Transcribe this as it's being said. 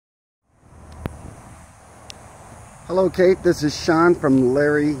Hello Kate, this is Sean from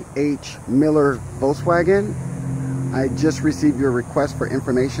Larry H. Miller Volkswagen. I just received your request for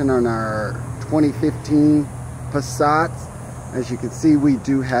information on our 2015 Passats. As you can see, we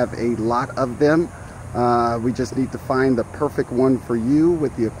do have a lot of them. We just need to find the perfect one for you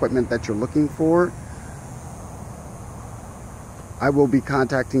with the equipment that you're looking for. I will be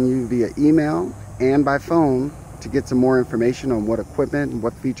contacting you via email and by phone to get some more information on what equipment and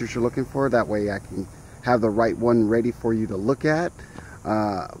what features you're looking for. That way I can have the right one ready for you to look at.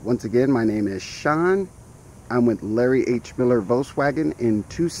 Once again, my name is Sean. I'm with Larry H. Miller Volkswagen in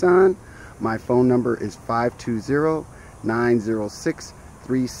Tucson. My phone number is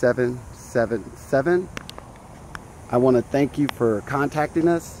 520-906-3777. I want to thank you for contacting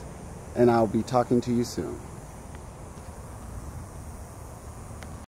us, and I'll be talking to you soon.